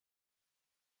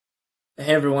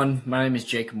Hey everyone, my name is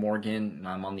Jake Morgan and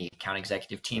I'm on the account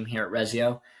executive team here at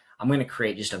Ressio. I'm going to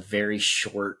create just a very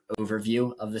short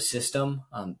overview of the system,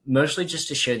 mostly just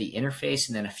to show the interface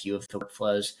and then a few of the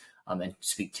workflows and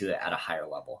speak to it at a higher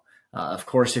level. Of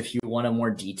course, if you want a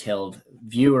more detailed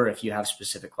view or if you have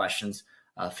specific questions,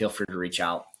 feel free to reach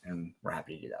out and we're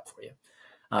happy to do that for you.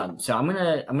 So I'm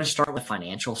gonna start with the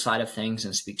financial side of things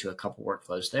and speak to a couple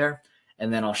workflows there,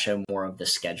 and then I'll show more of the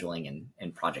scheduling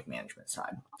and project management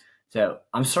side. So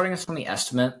I'm starting us on the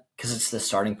estimate because it's the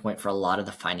starting point for a lot of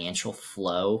the financial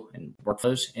flow and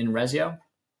workflows in Ressio.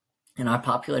 And I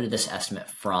populated this estimate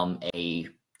from a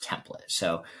template.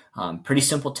 So pretty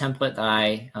simple template that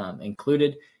I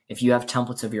included. If you have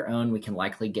templates of your own, we can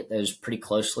likely get those pretty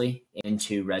closely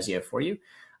into Ressio for you.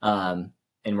 And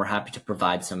we're happy to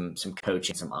provide some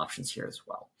coaching, some options here as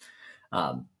well.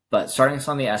 But starting us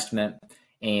on the estimate,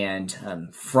 and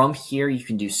from here, you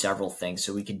can do several things.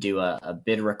 So we could do a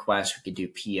bid request. We could do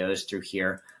POs through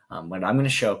here. But I'm going to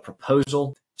show a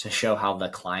proposal to show how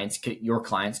your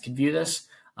clients could view this.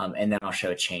 And then I'll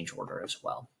show a change order as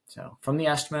well. So from the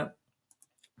estimate,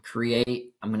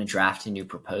 I'm going to draft a new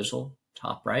proposal,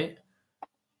 top right.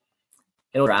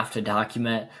 It'll draft a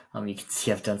document. You can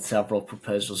see I've done several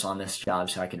proposals on this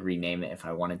job, so I could rename it if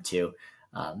I wanted to.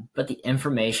 But the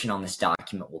information on this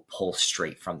document will pull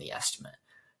straight from the estimate.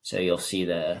 So you'll see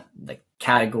the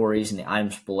categories and the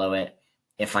items below it.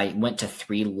 If I went to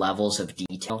 3 levels of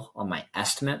detail on my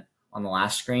estimate on the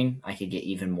last screen, I could get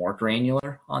even more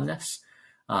granular on this.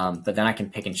 But then I can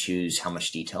pick and choose how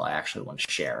much detail I actually want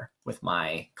to share with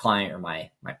my client or my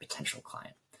potential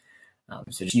client.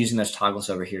 So just using those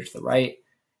toggles over here to the right.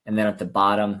 And then at the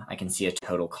bottom, I can see a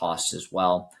total cost as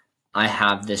well. I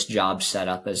have this job set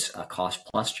up as a cost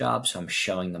plus job, so I'm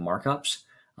showing the markups.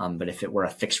 But if it were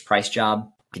a fixed price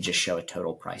job, I could just show a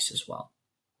total price as well.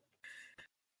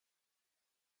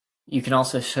 You can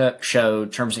also show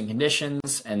terms and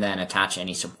conditions and then attach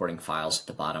any supporting files at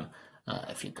the bottom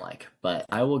if you'd like. But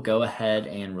I will go ahead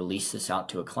and release this out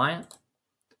to a client.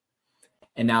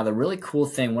 And now the really cool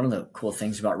thing, one of the cool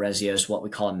things about Ressio is what we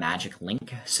call a magic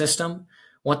link system.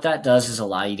 What that does is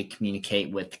allow you to communicate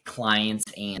with clients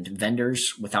and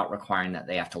vendors without requiring that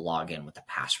they have to log in with a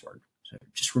password. So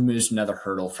it just removes another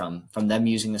hurdle from them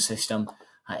using the system.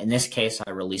 In this case, I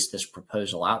released this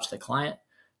proposal out to the client.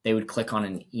 They would click on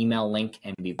an email link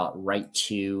and be brought right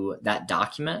to that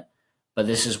document. But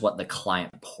this is what the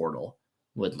client portal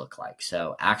would look like.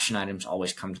 So action items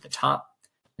always come to the top.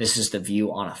 This is the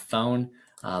view on a phone,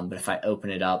 but if I open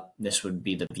it up, this would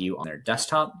be the view on their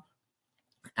desktop.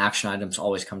 Action items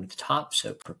always come to the top,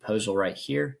 so proposal right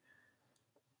here.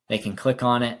 They can click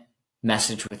on it,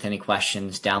 message with any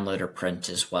questions, download or print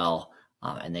as well,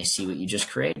 and they see what you just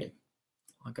created.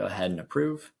 I'll go ahead and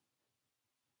approve.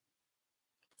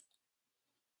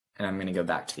 And I'm going to go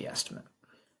back to the estimate.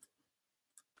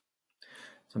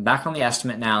 So I'm back on the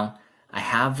estimate now. I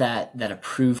have that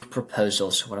approved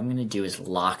proposal. So what I'm going to do is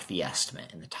lock the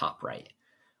estimate in the top right.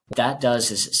 What that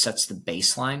does is it sets the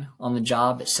baseline on the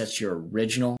job. It sets your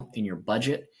original in your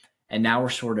budget. And now we're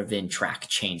sort of in track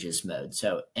changes mode.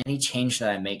 So any change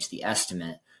that I make to the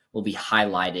estimate will be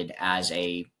highlighted as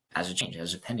a change,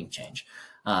 as a pending change.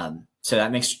 So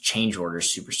that makes change orders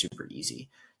super, super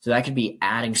easy. So that could be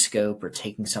adding scope or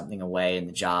taking something away in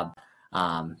the job.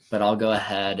 But I'll go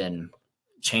ahead and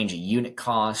change a unit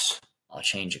cost. I'll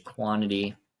change a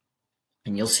quantity,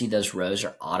 and you'll see those rows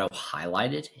are auto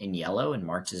highlighted in yellow and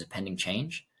marked as a pending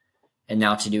change. And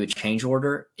now to do a change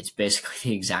order, it's basically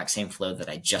the exact same flow that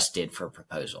I just did for a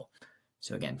proposal.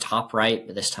 So again, top right,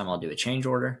 but this time I'll do a change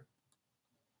order.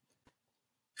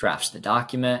 Drafts the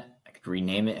document. I could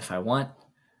rename it if I want.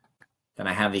 Then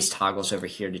I have these toggles over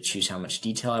here to choose how much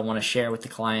detail I want to share with the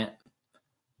client.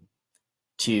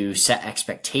 To set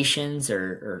expectations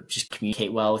or just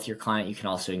communicate well with your client, you can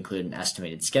also include an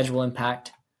estimated schedule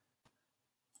impact.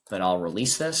 But I'll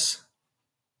release this.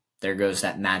 There goes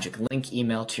that magic link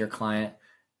email to your client.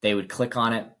 They would click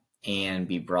on it and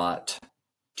be brought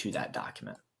to that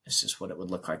document. This is what it would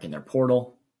look like in their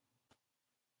portal.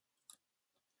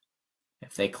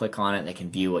 If they click on it, they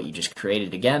can view what you just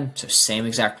created again. So same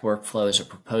exact workflow as a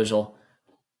proposal,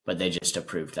 but they just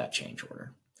approved that change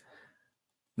order.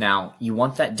 Now, you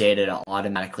want that data to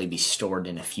automatically be stored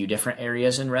in a few different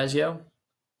areas in Ressio.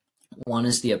 One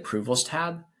is the Approvals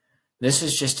tab. This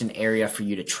is just an area for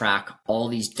you to track all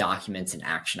these documents and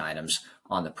action items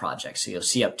on the project. So you'll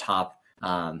see up top,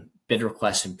 bid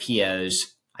requests and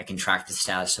POs. I can track the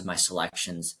status of my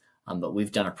selections, but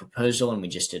we've done a proposal and we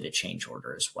just did a change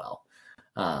order as well.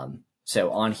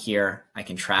 So on here, I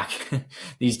can track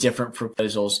these different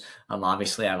proposals.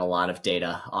 Obviously, I have a lot of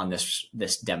data on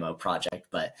this demo project,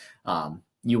 but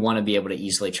you want to be able to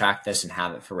easily track this and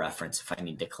have it for reference. If I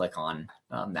need to click on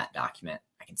that document,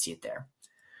 I can see it there.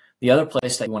 The other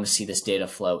place that you want to see this data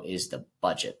flow is the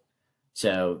budget.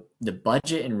 So the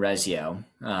budget in Ressio,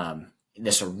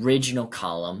 this original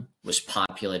column was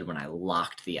populated when I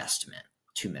locked the estimate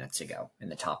 2 minutes ago in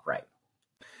the top right.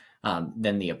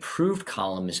 Then the approved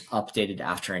column is updated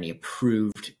after any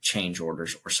approved change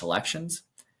orders or selections.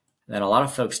 And then a lot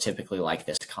of folks typically like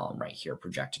this column right here,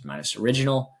 projected minus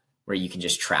original, where you can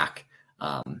just track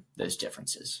those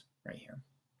differences right here.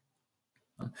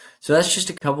 So that's just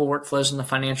a couple workflows on the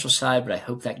financial side, but I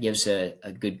hope that gives a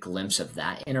good glimpse of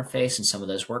that interface and some of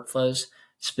those workflows,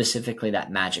 specifically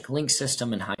that magic link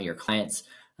system and how your clients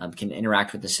can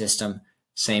interact with the system.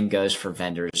 Same goes for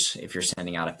vendors if you're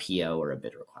sending out a PO or a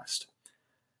bid request.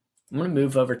 I'm going to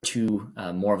move over to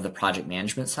more of the project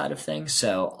management side of things.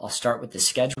 So I'll start with the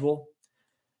schedule.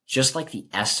 Just like the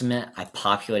estimate, I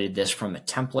populated this from a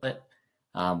template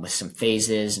with some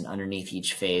phases, and underneath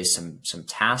each phase, some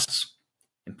tasks.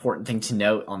 Important thing to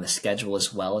note on the schedule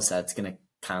as well is that it's going to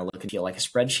kind of look and feel like a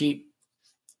spreadsheet.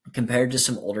 Compared to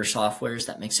some older softwares,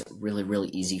 that makes it really, really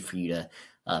easy for you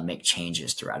to make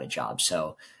changes throughout a job.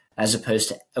 So as opposed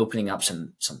to opening up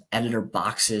some editor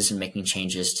boxes and making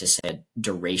changes to, say,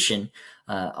 duration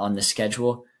on the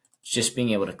schedule, just being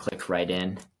able to click right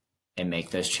in and make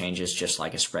those changes just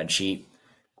like a spreadsheet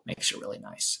makes it really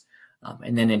nice.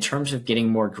 And then in terms of getting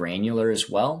more granular as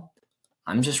well,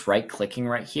 I'm just right-clicking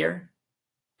right here,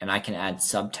 and I can add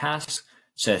subtasks.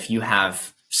 So if you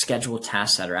have scheduled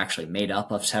tasks that are actually made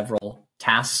up of several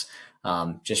tasks,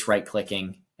 just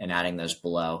right-clicking and adding those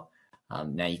below.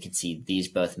 Now you can see these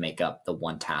both make up the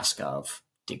one task of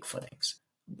dig footings,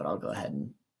 but I'll go ahead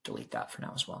and delete that for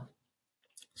now as well.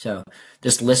 So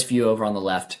this list view over on the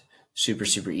left, super,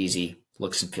 super easy,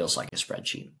 looks and feels like a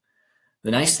spreadsheet.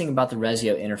 The nice thing about the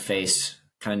Ressio interface,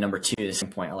 kind of number two, the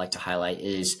second point I like to highlight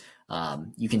is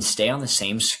you can stay on the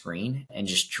same screen and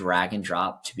just drag and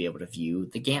drop to be able to view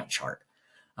the Gantt chart.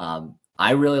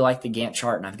 I really like the Gantt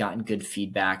chart, and I've gotten good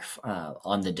feedback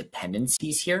on the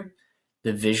dependencies here,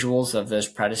 the visuals of those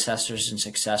predecessors and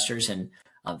successors, and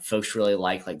folks really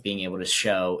like being able to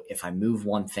show if I move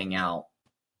one thing out,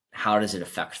 how does it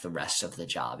affect the rest of the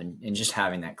job? And just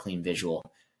having that clean visual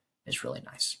is really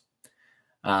nice.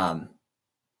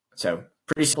 So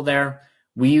pretty simple there.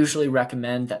 We usually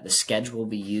recommend that the schedule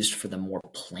be used for the more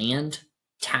planned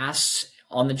tasks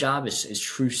on the job as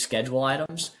true schedule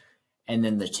items. And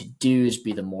then the to-dos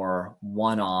be the more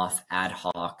one-off ad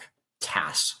hoc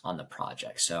tasks on the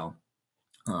project. So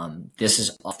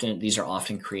these are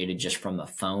often created just from a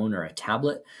phone or a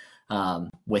tablet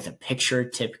with a picture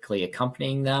typically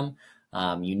accompanying them.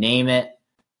 You name it.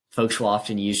 Folks will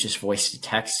often use just voice to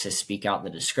text to speak out the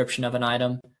description of an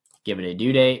item, give it a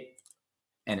due date,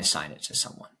 and assign it to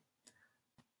someone.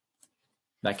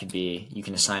 That could be, you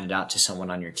can assign it out to someone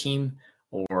on your team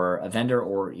or a vendor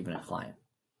or even a client.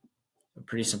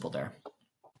 Pretty simple there.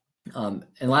 And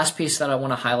last piece that I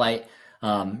want to highlight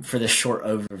for this short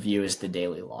overview is the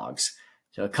daily logs.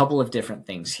 So a couple of different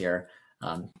things here.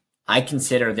 I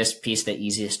consider this piece the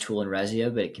easiest tool in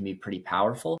Ressio, but it can be pretty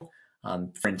powerful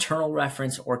for internal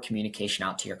reference or communication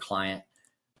out to your client.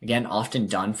 Again, often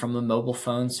done from a mobile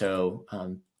phone, so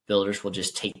builders will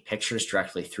just take pictures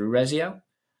directly through Ressio.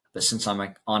 But since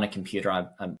I'm on a computer,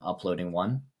 I'm uploading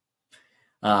one.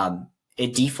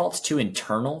 It defaults to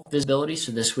internal visibility,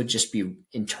 so this would just be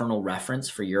internal reference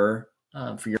for your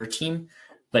team.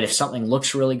 But if something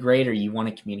looks really great or you want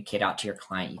to communicate out to your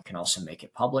client, you can also make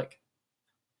it public.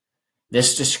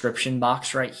 This description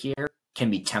box right here can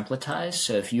be templatized.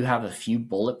 So if you have a few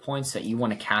bullet points that you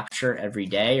want to capture every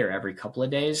day or every couple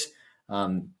of days,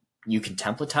 you can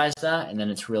templatize that, and then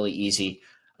it's really easy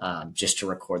just to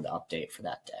record the update for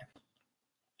that day.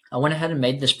 I went ahead and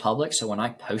made this public, so when I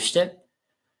post it,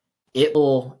 it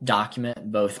will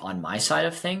document both on my side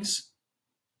of things,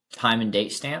 time and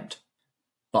date stamped,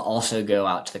 but also go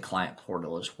out to the client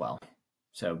portal as well.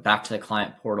 So back to the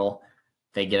client portal,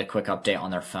 they get a quick update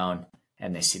on their phone,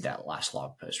 and they see that last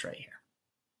log post right here.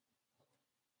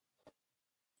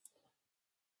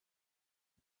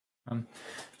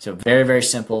 So very, very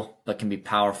simple, but can be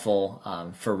powerful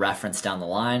for reference down the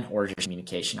line or just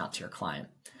communication out to your client.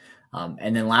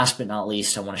 And then last but not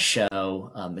least, I want to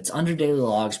show, it's under daily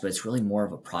logs, but it's really more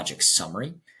of a project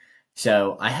summary.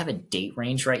 So I have a date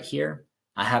range right here.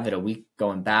 I have it a week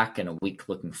going back and a week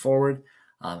looking forward,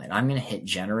 and I'm going to hit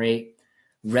generate.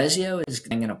 Ressio is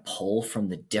going to pull from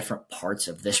the different parts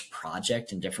of this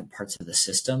project and different parts of the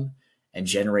system and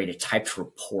generate a typed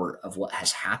report of what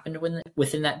has happened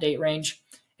within that date range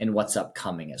and what's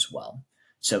upcoming as well.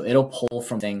 So it'll pull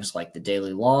from things like the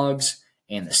daily logs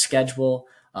and the schedule,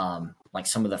 like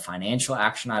some of the financial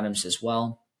action items as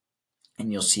well.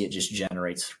 And you'll see it just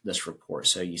generates this report.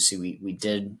 So you see we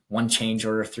did one change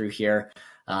order through here,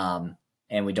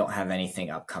 and we don't have anything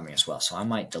upcoming as well. So I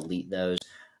might delete those,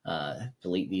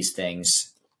 delete these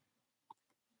things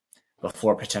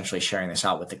before potentially sharing this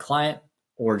out with the client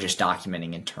or just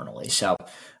documenting internally. So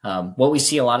what we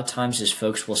see a lot of times is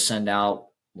folks will send out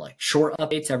like short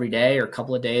updates every day or a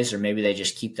couple of days, or maybe they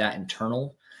just keep that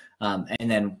internal.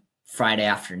 And then Friday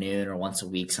afternoon or once a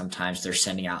week, sometimes they're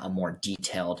sending out a more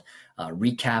detailed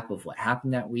recap of what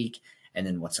happened that week and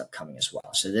then what's upcoming as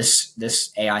well. So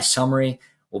this AI summary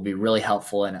will be really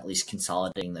helpful in at least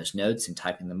consolidating those notes and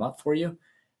typing them up for you.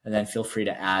 And then feel free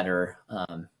to add or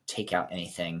take out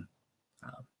anything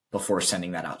before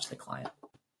sending that out to the client.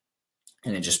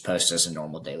 And then just post as a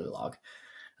normal daily log.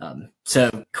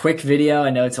 So quick video. I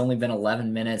know it's only been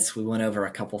 11 minutes. We went over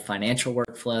a couple financial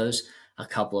workflows, a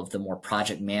couple of the more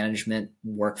project management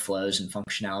workflows and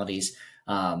functionalities.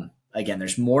 Again,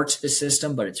 there's more to the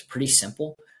system, but it's pretty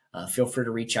simple. Feel free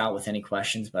to reach out with any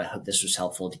questions, but I hope this was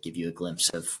helpful to give you a glimpse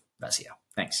of Ressio.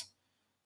 Thanks.